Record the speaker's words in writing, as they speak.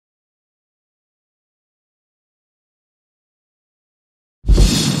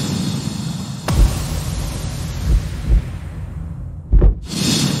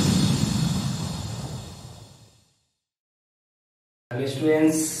Hello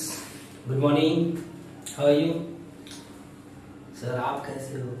students, good morning. How are you? Sir, आप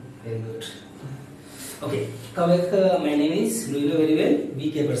कैसे हो? Very good. Okay, come back. My name is you know very well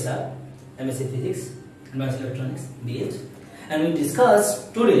V.K. Prasad, MSc Physics, Advanced Electronics, B.Ed, and we discuss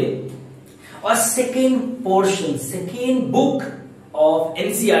today a second portion, second book of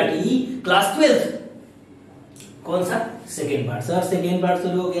NCERT class 12. कौन सा? Second part. Sir second part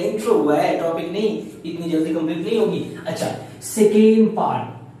शुरू हो गया, intro हुआ है, topic नहीं, इतनी जल्दी कंप्लीट नहीं होगी. अच्छा, सेकेंड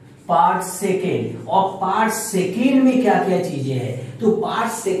पार्ट, पार्ट सेकेंड. और पार्ट सेकेंड में क्या क्या चीजें हैं? तो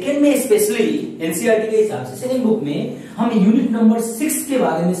पार्ट सेकेंड में स्पेशली एनसीईआरटी के हिसाब से सेकेंड बुक में हम यूनिट नंबर 6 के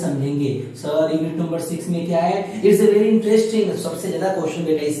बारे में समझेंगे. सर यूनिट नंबर 6 में क्या है? It's very interesting. सबसे ज्यादा क्वेश्चन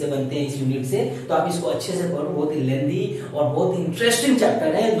बेटा इससे बनते हैं इस यूनिट से, तो आप इसको अच्छे से पढ़ो. बहुत ही लेंथी और बहुत ही इंटरेस्टिंग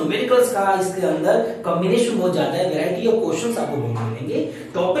चैप्टर है. न्यूमेरिकल्स का इसके अंदर कॉम्बिनेशन बहुत ज्यादा है, वैरायटी ऑफ क्वेश्चंस आपको मिलेंगे.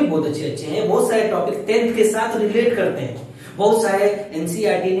 टॉपिक बहुत अच्छे अच्छे हैं, बहुत सारे टॉपिक 10th के साथ रिलेट करते हैं. बहुत सारे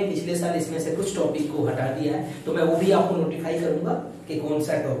एनसीईआरटी ने पिछले साल इसमें से कुछ टॉपिक को हटा दिया है, तो मैं वो भी आपको नोटिफाई करूंगा कि कौन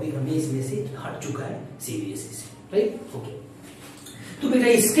सा टॉपिक हमें इसमें से हट चुका है सीबीएसई से. Right, okay. तो बेटा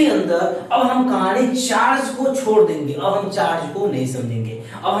इसके अंदर अब हम कहानी चार्ज को छोड़ देंगे. अब हम चार्ज को नहीं समझेंगे,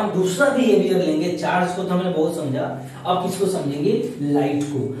 अब हम दूसरा बिहेवियर लेंगे. चार्ज को तो हमने बहुत समझा, अब किसको समझेंगे? लाइट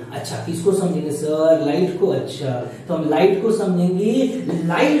को. अच्छा, किसको समझेंगे सर? लाइट को. अच्छा, तो हम लाइट को समझेंगे.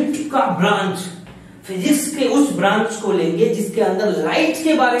 लाइट का ब्रांच, फिजिक्स के उस ब्रांच को लेंगे जिसके अंदर लाइट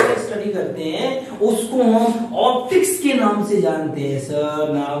के बारे में स्टडी करते हैं, उसको हम ऑप्टिक्स के नाम से जानते हैं.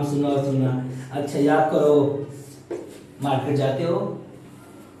 सर नाम सुना. अच्छा, याद करो, मार्केट जाते हो,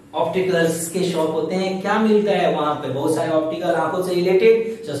 ऑप्टिकल्स के शॉप होते हैं, क्या मिलता है वहां पे? बहुत सारे ऑप्टिकल, आंखों से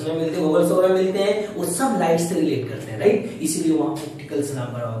रिलेटेड चश्मे मिलते हैं, गॉगल्स वगैरह मिलते हैं, वो सब लाइट से रिलेट करते हैं. राइट, इसीलिए वहां ऑप्टिकल्स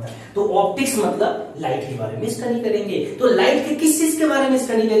नाम पड़ा होता है. तो ऑप्टिक्स मतलब लाइट के बारे में स्टडी करेंगे. तो लाइट के किस चीज के बारे में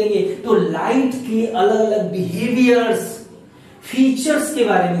स्टडी करेंगे? तो लाइट के अलग अलग बिहेवियर्स, फीचर्स के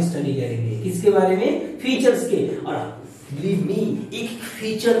बारे में स्टडी करेंगे. किसके बारे में? फीचर्स के. और बिलीव मी, एक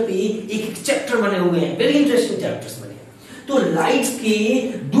फीचर पे एक चैप्टर बने हुए हैं, वेरी इंटरेस्टिंग चैप्टर्स बने. तो लाइट के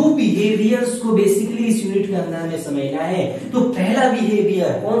दो बिहेवियर्स को बेसिकली इस यूनिट के अंदर हमें समझना है. तो पहला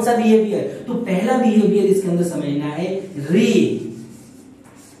बिहेवियर, कौन सा बिहेवियर? तो पहला बिहेवियर इसके अंदर समझना है रे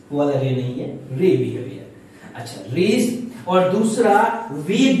वाला. रे नहीं है, रे बिहेवियर. अच्छा, रेज. और दूसरा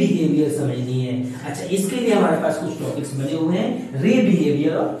वेव बिहेवियर समझनी है. अच्छा, इसके लिए हमारे पास कुछ टॉपिक्स बने हुए हैं, रे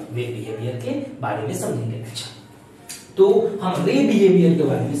बिहेवियर और वेव बिहेवियर के बारे में समझेंगे. अच्छा, तो हम रे बिहेवियर के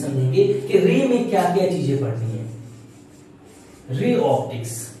बारे में समझेंगे कि रे में क्या क्या चीजें पढ़नी है. Ray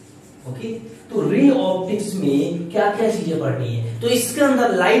optics. ओके, तो रे ऑप्टिक्स में क्या क्या चीजें पढ़नी है? तो इसके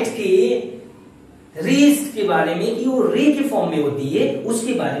अंदर लाइट के रेस के बारे में, कि वो रे के फॉर्म में होती है,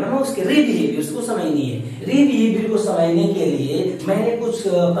 उसके बारे में, उसके रे बिहेवियर्स को समझनी है. रे बिहेवियर को समझने के लिए मैंने कुछ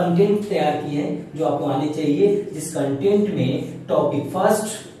कंटेंट तैयार किए हैं जो आपको आने चाहिए. जिस कंटेंट में टॉपिक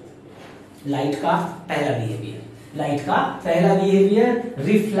फर्स्ट, लाइट का पहला बिहेवियर. लाइट का पहला behaviour,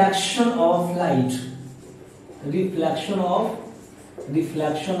 reflection of light. Reflection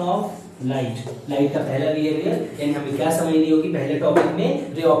of light. Light का पहला बिहेवियर, यानी हमें क्या समझनी होगी पहले टॉपिक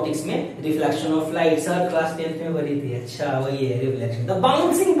में, रे ऑप्टिक्स में, reflection of light. Sir class 10th में पढ़ी थी. अच्छा, वही है reflection, the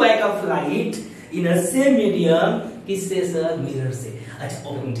bouncing back of light in a same medium. किससे सर? मिरर से. अच्छा,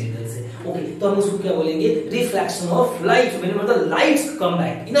 ओपन मटेरियल से. ओके, तो हम उसको क्या बोलेंगे? Reflection of light. मतलब light come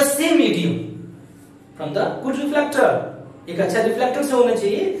back in a same medium from the good reflector. एक अच्छा रिफ्लेक्टर से होना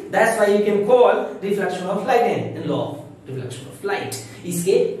चाहिए. That's why you can call reflection of light and law of reflection of light.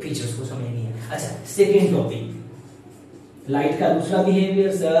 इसके फीचर्स को समझनी है. अच्छा, सेकेंड टॉपिक, लाइट का दूसरा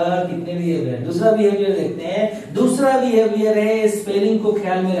बिहेवियर. सर कितने बिहेवियर? दूसरा बिहेवियर देखते हैं. दूसरा बिहेवियर है, स्पेलिंग को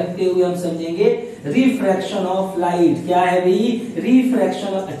ख्याल में रखते हुए हम समझेंगे, रिफ्रैक्शन ऑफ लाइट. क्या है भाई? रिफ्रैक्शन.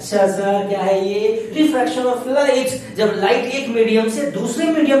 अच्छा सर क्या है ये? Refraction of light. जब लाइट एक मीडियम से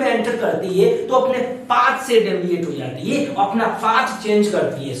दूसरे मीडियम में एंटर करती है तो अपने पाथ से डेविएट हो जाती है, अपना पाथ चेंज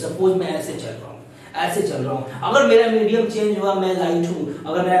करती है. सपोज मैं ऐसे चल रहा हूं, ऐसे चल रहा हूं, अगर मेरा मीडियम चेंज हुआ, मैं लाइट हूं,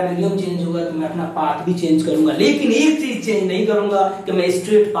 अगर मेरा मीडियम चेंज हुआ तो मैं अपना पाथ भी चेंज करूंगा, लेकिन एक चीज चेंज नहीं करूंगा कि मैं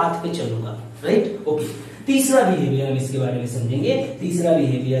स्ट्रेट पाथ पे चलूंगा. Right, okay. तीसरा बिहेवियर हम इसके बारे में समझेंगे. तीसरा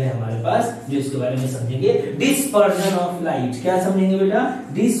बिहेवियर है हमारे पास जो इसके बारे में समझेंगे, डिस्पर्जन ऑफ लाइट. क्या समझेंगे बेटा?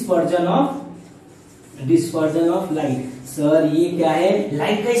 Dispersion of light. सर ये क्या है?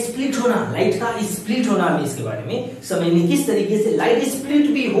 लाइट का स्प्लिट होना. लाइट का स्प्लिट होना हमें इसके बारे में समझने, किस तरीके से लाइट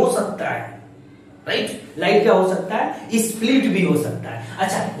स्प्लिट भी हो सकता है. राइट, लाइट क्या हो सकता है? स्प्लिट भी हो सकता है.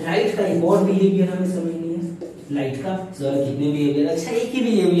 अच्छा, लाइट का एक और बिहेवियर हमें समझनी है. लाइट का सर कितने बिहेवियर? अच्छा, एक ही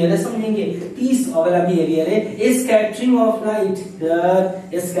बिहेवियर है, समझेंगे. 30 वाला बिहेवियर है scattering of light.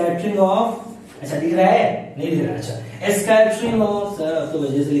 Scattering of अच्छा दिख रहा है, नहीं दिख रहा? अच्छा स्कैटरिंग ऑफ, सर अब तो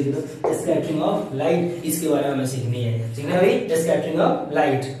वजह से लिख दो, स्कैटरिंग ऑफ लाइट, इसके बारे में हमें सीखनी है, सीखना है भाई, स्कैटरिंग ऑफ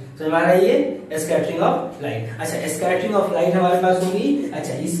लाइट। तो हमारा ये स्कैटरिंग ऑफ लाइट। अच्छा स्कैटरिंग ऑफ लाइट हमारे पास होगी।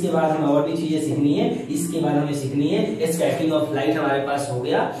 अच्छा इसके बाद हमें और भी चीजें सीखनी है, इसके बाद हमें सीखनी है स्कैटरिंग ऑफ लाइट हमारे पास हो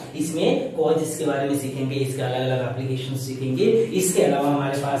गया, इसमें कॉज इसके बारे में सीखेंगे, इसके अलग अलग एप्लीकेशन सीखेंगे। इसके अलावा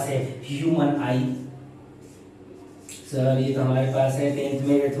हमारे पास है ह्यूमन आई। सर ये तो हमारे पास है 10th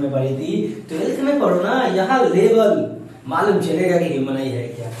में 8th में पढ़ी थी, 12th में पढ़ो ना, यहाँ लेवल मालूम चलेगा कि ह्यूमन आई है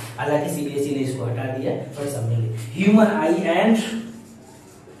क्या। हालांकि सीबीएसई ने इसको हटा दिया, पर समझेंगे human I and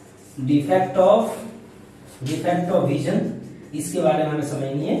defect of vision, इसके बारे में हमें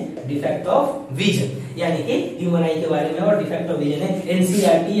समझनी है। डिफेक्ट ऑफ विजन यानी कि ह्यूमन आई के बारे में और डिफेक्ट ऑफ विजन है,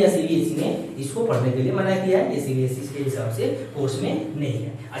 एनसीईआरटी या सीबीएसई ने इसको पढ़ने के लिए मना किया है, ये सीबीएसई के हिसाब से कोर्स में नहीं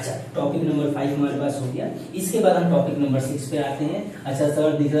है। अच्छा टॉपिक नंबर 5 हमारे पास हो गया, इसके बाद हम टॉपिक नंबर 6 पे आते हैं। अच्छा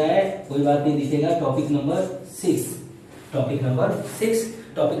सर दिख रहा है, कोई बात नहीं दिखेगा, topic number 6, topic number 6,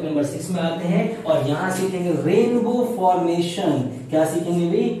 topic number 6 में आते हैं और यहाँ सीखेंगे रेनबो फॉर्मेशन। क्या सीखेंगे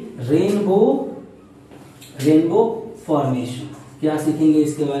भाई? रेनबो फॉर्मेशन, क्या सीखेंगे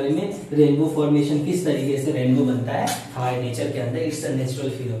इसके बारे में? रेनबो फॉर्मेशन, किस तरीके से रेनबो बनता है हमारे नेचर के अंदर, इट्स अ नेचुरल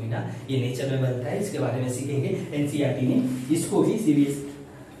फिनोमिना, ये नेचर में बनता है, इसके बारे में सीखेंगे। एनसीईआरटी ने इसको भी सीबीएसई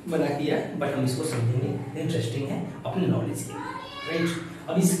बना किया, बट हम इसको समझेंगे, इंटरेस्टिंग है अपने नॉलेज के लिए, राइट।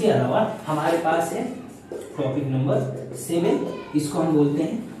 अब इसके अलावा हमारे पास है टॉपिक नंबर 7, इसको हम बोलते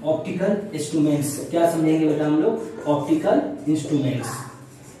हैं ऑप्टिकल इंस्ट्रूमेंट्स। क्या समझेंगे बेटा हम लोग? ऑप्टिकल इंस्ट्रूमेंट्स,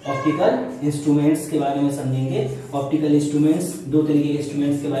 ऑप्टिकल इंस्ट्रूमेंट्स के बारे में समझेंगे। ऑप्टिकल इंस्ट्रूमेंट्स, दो तरीके के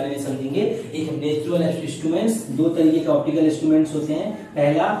इंस्ट्रूमेंट्स के बारे में समझेंगे। एक नेचुरल इंस्ट्रूमेंट्स, दो तरीके के ऑप्टिकल इंस्ट्रूमेंट्स होते हैं।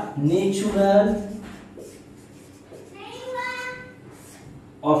 पहला natural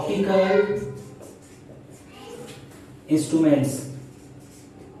optical instruments,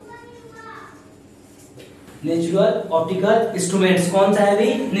 natural optical instruments कौन सा है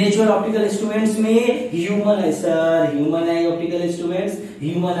भाई? नेचुरल ऑप्टिकल इंस्ट्रूमेंट्स में ह्यूमन आई, सर ह्यूमन आई ऑप्टिकल इंस्ट्रूमेंट्स,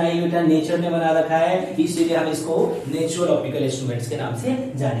 ह्यूमन आई बेटा नेचर ने बना रखा है, इसीलिए हम इसको नेचुरल ऑप्टिकल इंस्ट्रूमेंट्स के नाम से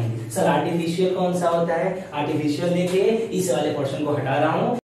जानेंगे। सर आर्टिफिशियल कौन सा होता है? आर्टिफिशियल देखिए, इस वाले पोर्शन को हटा रहा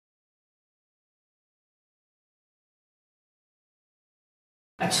हूं।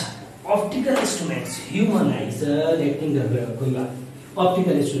 अच्छा ऑप्टिकल इंस्ट्रूमेंट्स, ह्यूमन आई, सर एक्टिंग कर रहे हो, कोई बात।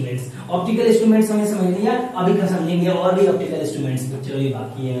 ऑप्टिकल इंस्ट्रूमेंट्स, ऑप्टिकल इंस्ट्रूमेंट्स हमें समझ लिया, अभी का समझेंगे और भी ऑप्टिकल इंस्ट्रूमेंट्स, चलो ये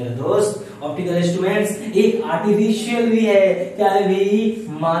बाकी है मेरे दोस्त। ऑप्टिकल इंस्ट्रूमेंट्स एक आर्टिफिशियल भी है, क्या है भाई?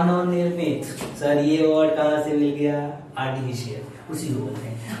 मानव निर्मित। सर ये वर्ड कहां से मिल गया? आर्टिफिशियल, उसी को बोलते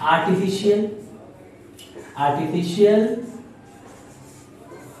हैं आर्टिफिशियल, आर्टिफिशियल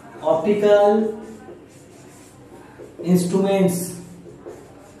ऑप्टिकल इंस्ट्रूमेंट्स।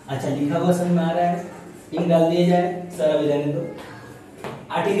 अच्छा लिखा हुआ समझ में आ रहा है? इन डाल दिया जाए, सर अभी जाने दो।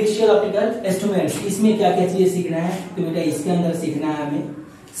 आर्टिफिशियल ऑप्टिकल इंस्ट्रूमेंट्स, इसमें क्या क्या चीजें सीखना है? तो बेटा इसके अंदर सीखना है हमें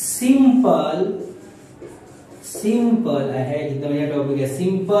सिंपल, सिंपल है एकदम बढ़िया टॉपिक है,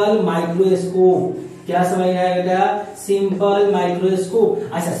 सिंपल माइक्रोस्कोप। क्या समझना है बेटा? Simple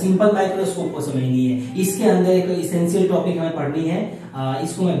microscope. अच्छा सिंपल माइक्रोस्कोप को समझनी है, इसके अंदर एक इसेंशियल टॉपिक हमें पढ़नी है,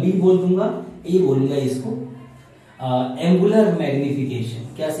 इसको मैं बी बोल दूंगा, ए बोलूंगा इसको, एंगुलर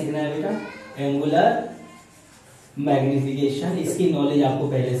मैग्निफिकेशन। क्या सीखना है बेटा? एंगुलर मैग्निफिकेशन, इसकी नॉलेज आपको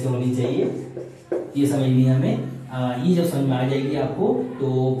पहले से होनी चाहिए, ये समझनी है हमें। ये जब समझ में आ जाएगी आपको तो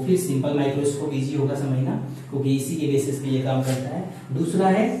फिर सिंपल माइक्रोस्कोप इजी होगा समझना, क्योंकि इसी के बेसिस पे ये काम करता है। दूसरा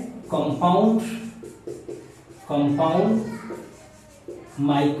है compound, compound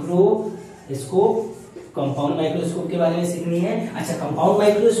microscope, compound microscope के बारे में सीखनी है। अच्छा कंपाउंड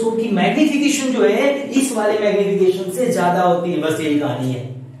माइक्रोस्कोप की मैग्निफिकेशन जो है इस वाले मैग्निफिकेशन से ज्यादा होती है, बस यही कहानी है,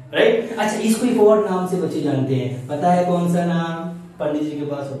 राइट। अच्छा इसको एक और नाम से बच्चे जानते हैं, पता है कौन सा नाम? पंडित जी के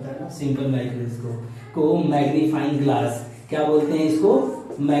पास होता है ना, सिंपल माइक्रोस्कोप को मैग्नीफाइंग ग्लास, क्या बोलते हैं इसको?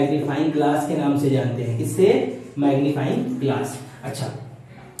 मैग्नीफाइंग ग्लास के नाम से जानते हैं, किससे? Magnifying glass. अच्छा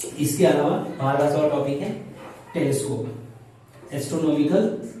इसके अलावा हमारे पास और टॉपिक है टेलीस्कोप,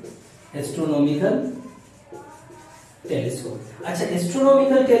 एस्ट्रोनॉमिकल, एस्ट्रोनॉमिकल टेलीस्कोप। अच्छा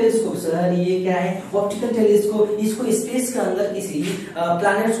एस्ट्रोनॉमिकल टेलीस्कोप सर ये क्या है? ऑप्टिकल टेलीस्कोप, इसको स्पेस के अंदर किसी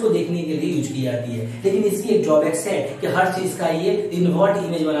प्लैनेट्स को देखने के लिए यूज की जाती है, लेकिन इसकी एक ड्रॉबैक्स है कि हर चीज का ये इन्वर्ट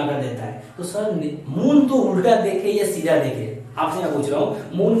इमेज बनाकर देता है। तो सर मून तो उल्टा देखे या सीधा देखे? आपसे मैं पूछ रहा हूँ,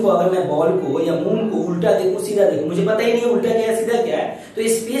 मून को अगर मैं बॉल को या मून को उल्टा देखूं सीधा देखूं, मुझे पता ही नहीं है उल्टा क्या है सीधा क्या है, तो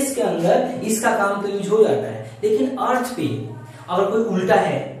स्पेस के अंदर इसका काम तो यूज हो जाता है, लेकिन अर्थ पे अगर कोई उल्टा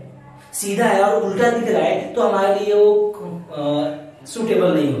है, सीधा है और उल्टा दिख रहा है तो हमारे लिए वो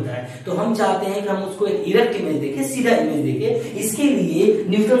सुटेबल नहीं होता है। तो हम चाहते हैं कि हम उसको एक इरेक्ट इमेज देखें, सीधा इमेज देखें। इसके लिए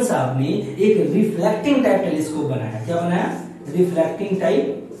न्यूटन साहब ने एक रिफ्लेक्टिंग टाइप टेलीस्कोप बनाया। क्या बनाया? Reflecting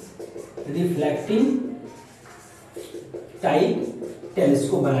type reflecting type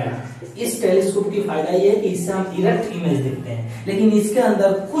telescope बनाया। इस टेलीस्कोप की फायदा यह है कि इससे हम इरेक्ट इमेज देखते हैं, लेकिन इसके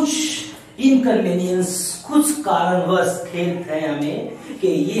अंदर कुछ इनकन्वीनियंस, कुछ कारणवश खेद है हमें कि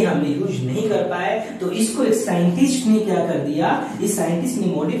ये हमने यूज नहीं कर पाए। तो इसको एक साइंटिस्ट ने क्या कर दिया, इस साइंटिस्ट ने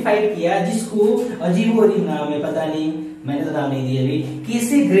मॉडिफाइड किया, जिसको अजीबोगरीब नाम है, पता नहीं, मैंने तो नाम नहीं दिया अभी।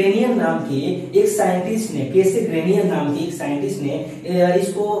 केसे ग्रेनियन नाम के एक साइंटिस्ट ने, केसे ग्रेनियन नाम के एक साइंटिस्ट ने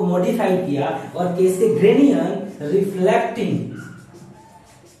इसको मॉडिफाइड किया और केसे ग्रेनियन रिफ्लेक्टिंग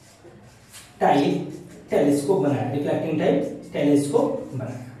टाइप टेलीस्कोप बनाया, रिफ्लेक्टिंग टाइप टेलीस्कोप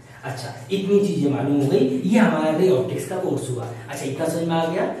बनाया। अच्छा, इतनी चीजें मालूम हो गई, ये हमारा रे ऑप्टिक्स का कोर्स हुआ। अच्छा, इतना समझ में आ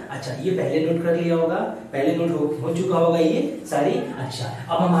गया। अच्छा, ये पहले नोट कर लिया होगा, पहले नोट हो चुका होगा ये सारी। अच्छा,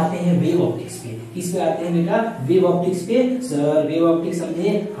 अब हम आते हैं वेव ऑप्टिक्स पे। किस पे आते हैं बेटा? वेव ऑप्टिक्स पे। सर वेव ऑप्टिक्स समझे?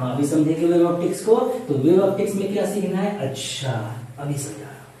 हाँ, अभी समझेंगे वेव ऑप्टिक्स को। तो वेव ऑप्टिक्स में क्या सीखना है? अच्छा, अभी समझा।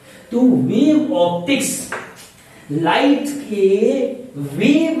 तो वेव ऑप्टिक्स लाइट के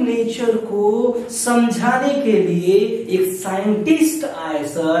वेव नेचर को समझाने के लिए एक साइंटिस्ट आए।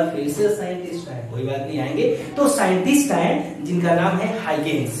 सर फिर से साइंटिस्ट आए, कोई बात नहीं, आएंगे। तो साइंटिस्ट आए जिनका नाम है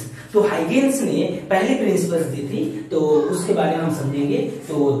हाइगेन्स। तो हाइगेन्स ने पहली प्रिंसिपल्स दी थी, तो उसके बारे में हम समझेंगे।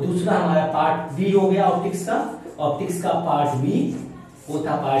 तो दूसरा हमारा पार्ट बी हो गया ऑप्टिक्स का। ऑप्टिक्स का पार्ट बी, वो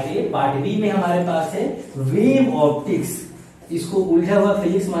था पार्ट ए। पार्ट बी में हमारे पास है वेव ऑप्टिक्स। इसको उल्टा हुआ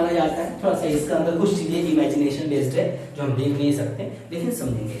फिजिक्स माना जाता है। थोड़ा सा इसके अंदर कुछ चीजें इमेजिनेशन बेस्ड है जो हम देख नहीं सकते, लेकिन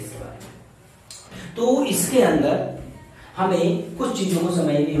समझेंगे इसके बारे में। तो इसके अंदर हमें कुछ चीजों को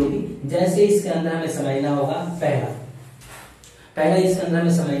समझनी होगी। जैसे इसके अंदर हमें समझना होगा पहला इसके अंदर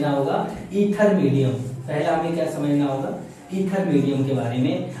हमें समझना होगा ईथर मीडियम। पहला हमें क्या समझना होगा? ईथर मीडियम के बारे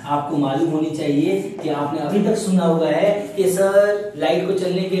में आपको मालूम होनी चाहिए कि आपने अभी तक सुना हुआ है कि सर लाइट को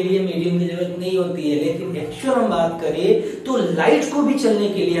चलने के लिए मीडियम की जरूरत नहीं होती है, लेकिन एक्चुअल हम बात करें तो लाइट को भी चलने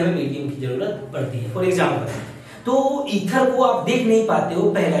के लिए हमें मीडियम की जरूरत पड़ती है। फॉर एग्जाम्पल, तो ईथर को आप देख नहीं पाते हो,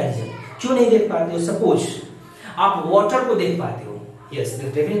 पहला रीजन। क्यों नहीं देख पाते हो? सपोज आप वाटर को देख पाते हो। यस,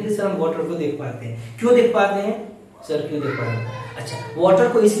 डेफिनेटली सर हम वाटर को देख पाते हैं। क्यों देख पाते हैं सर? क्यों देख पाते हैं? अच्छा, वाटर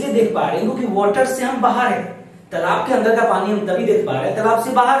को इसलिए देख पा रहे हैं क्योंकि वाटर से हम बाहर है। तालाब के अंदर का पानी हम तभी देख पा रहे हैं, तालाब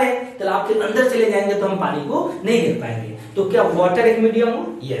से बाहर है। तालाब के अंदर चले जाएंगे तो हम पानी को नहीं देख पाएंगे। तो क्या वाटर एक मीडियम हो?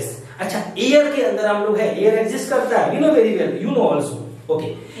 यस। अच्छा, एयर के अंदर हम लोग है, एयर एग्जिस्ट करता है, you know very well, you know also. Okay,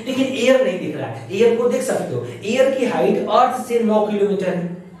 लेकिन एयर नहीं दिख रहा है। एयर को देख सकते हो, एयर की हाइट अर्थ से 9 किलोमीटर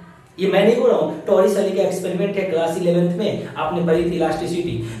है। ये मैं नहीं बोल रहा हूं, टॉरिस वाली का एक्सपेरिमेंट है, क्लास 11th में आपने पढ़ी थी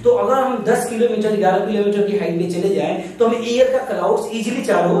इलास्टिसिटी। तो अगर हम 10 किलोमीटर 11 किलोमीटर की हाइट पे चले जाएं तो हम एयर का क्लाउड्स इजीली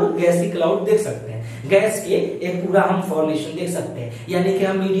चारों ओर गैस की क्लाउड देख सकते हैं। गैस के एक पूरा हम फॉर्मेशन देख सकते हैं, यानी कि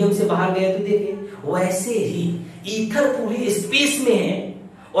हम मीडियम से बाहर गए तो देखें। वैसे ही ईथर पूरी स्पेस में है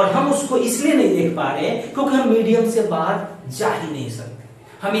और हम उसको इसलिए नहीं देख पा रहे हैं क्योंकि हम मीडियम से बाहर जा ही नहीं सकते,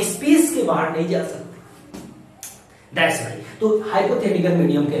 हम स्पेस के बाहर नहीं जा सकते। That's right. तो हाइपोथेटिकल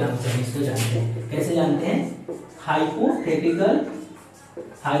मीडियम के नाम से हम इसको जानते हैं। कैसे जानते हैं? हाइपोथेटिकल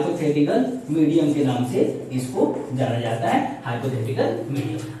मीडियम के नाम से इसको जाना जाता है, हाइपोथेटिकल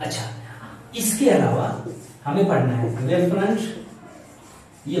मीडियम। अच्छा, इसके अलावा हमें पढ़ना है वेव फ्रंट।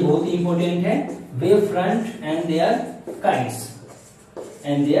 ये बहुत ही इंपॉर्टेंट है। Wave front end there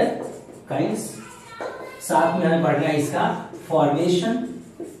kinds. साथ में हमें पढ़ना है इसका फॉर्मेशन।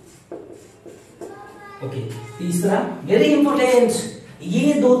 ओके, तीसरा वेरी इंपॉर्टेंट,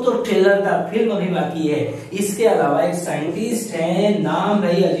 ये दो तो ट्रेलर का, फिल्म अभी बाकी है। इसके अलावा एक साइंटिस्ट है, नाम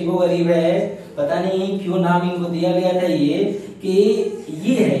भाई अजीबोगरीब है, पता नहीं क्यों नाम इनको दिया गया था ये, कि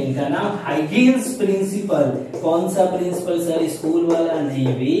ये है इनका नाम हाइगेन्स प्रिंसिपल। कौन सा प्रिंसिपल सर? स्कूल वाला नहीं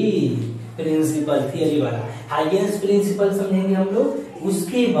भी, प्रिंसिपल थियरी वाला। हाइगेन्स प्रिंसिपल समझेंगे हम लोग।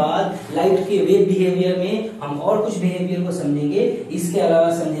 उसके बाद लाइट के वेव बिहेवियर में हम और कुछ बिहेवियर को समझेंगे। इसके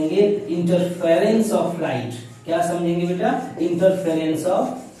अलावा समझेंगे इंटरफेरेंस ऑफ लाइट। क्या समझेंगे बेटा? Interference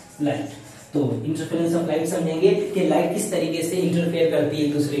of light. तो इंटरफेरेंस ऑफ लाइट समझेंगे कि लाइट किस तरीके से इंटरफेयर करती है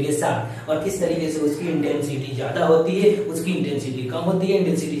एक दूसरे के साथ, और किस तरीके से उसकी इंटेंसिटी ज्यादा होती है, उसकी इंटेंसिटी कम होती है,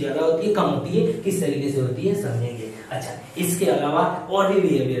 इंटेंसिटी ज्यादा होती है, कम होती है, किस तरीके से होती है समझेंगे। अच्छा, इसके अलावा और भी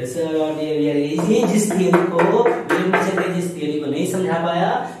बिहेवियर, सर और बिहेवियर, ये जिस थियरी को जिस थियरी को नहीं समझा पाया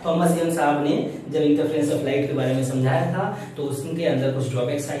थॉमस यंग साहब ने जब इंटरफेरेंस ऑफ लाइट के बारे में समझाया था, तो उसके अंदर कुछ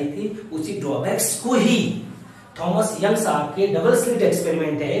ड्रॉबैक्स आई थी। उसी ड्रॉबैक्स को ही थॉमस यंग साहब के डबल स्लिट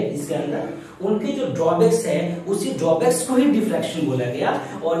एक्सपेरिमेंट है इसके अंदर, उनके जो ड्रॉबैक्स है उसी ड्रॉबैक्स को ही डिफ्रैक्शन बोला गया।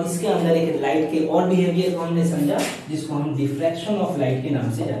 और इसके अंदर एक लाइट के और बिहेवियर को हमने समझा, जिसको हम डिफ्रैक्शन ऑफ लाइट के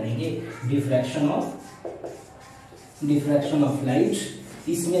नाम से जानेंगे। Diffraction of light.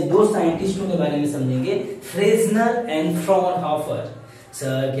 इसमें दो साइंटिस्टों के बारे में समझेंगे, फ्रेजनर एंड फ्रॉनहोफर।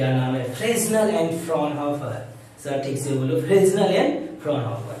 सर क्या नाम है? फ्रेजनर एंड फ्रॉनहोफर। सर ठीक से बोलो, फ्रेजनर एंड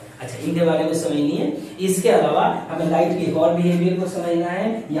फ्रॉनहोफर। अच्छा, इनके बारे में समझनी है। इसके अलावा हमें लाइट के एक और बिहेवियर को समझना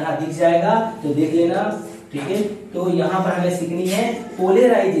है, यहाँ दिख जाएगा तो देख लेना, ठीक है। तो यहाँ पर हमें सीखनी है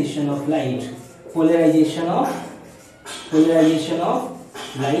polarisation of light, polarisation of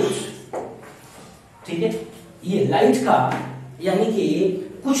light, ठीक है। ये लाइट का यानी कि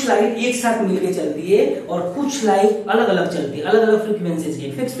कुछ लाइट एक साथ मिलकर चलती है और कुछ लाइट अलग अलग चलती है, अलग अलग फ्रीक्वेंसीज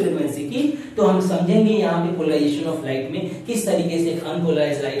की, फिक्स फ्रीक्वेंसी की। तो हम समझेंगे यहाँ पे पोलराइजेशन ऑफ लाइट में किस तरीके से एक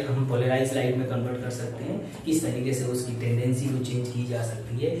अनपोलराइज लाइट को हम पोलराइज लाइट में कन्वर्ट कर सकते हैं, किस तरीके से उसकी टेंडेंसी को चेंज की जा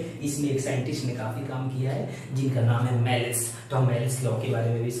सकती है। इसमें एक साइंटिस्ट ने काफी काम किया है जिनका नाम है मेलिस, तो हम मेलिस लॉ के बारे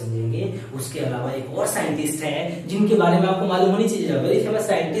में भी समझेंगे। उसके अलावा एक और साइंटिस्ट है जिनके बारे में आपको मालूम होनी चाहिए, वेरी फेमस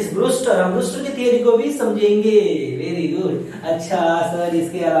साइंटिस्ट ब्रूस्टर, हम ब्रूस्टर की थियरी को भी समझेंगे। वेरी गुड, अच्छा सर।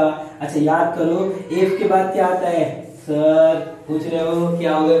 इसके अलावा अच्छा याद करो, एफ के बाद क्या आता है सर, पूछ रहे हो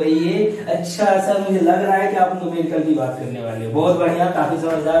क्या होगा भाई ये? अच्छा सर, मुझे लग रहा है कि आप न्यूमेरिकल की बात करने वाले हो, बहुत बढ़िया, काफी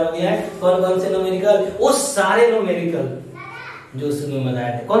समझदार हो गया है। कौन कौन से न्यूमेरिकल? वो सारे न्यूमेरिकल जो शुरू में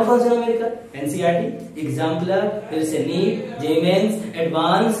बताया था। कौन कौन से न्यूमेरिकल? एनसीईआरटी, एग्जाम्पलर, फिर से नीट, जेमेंस,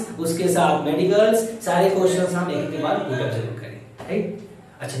 एडवांस, उसके साथ मेडिकल्स, सारे क्वेश्चंस हम एक के बाद पुट अप जरूर करें, राइट?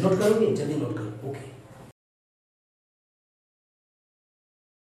 अच्छा, नोट करोगे? जल्दी नोट करो, ओके।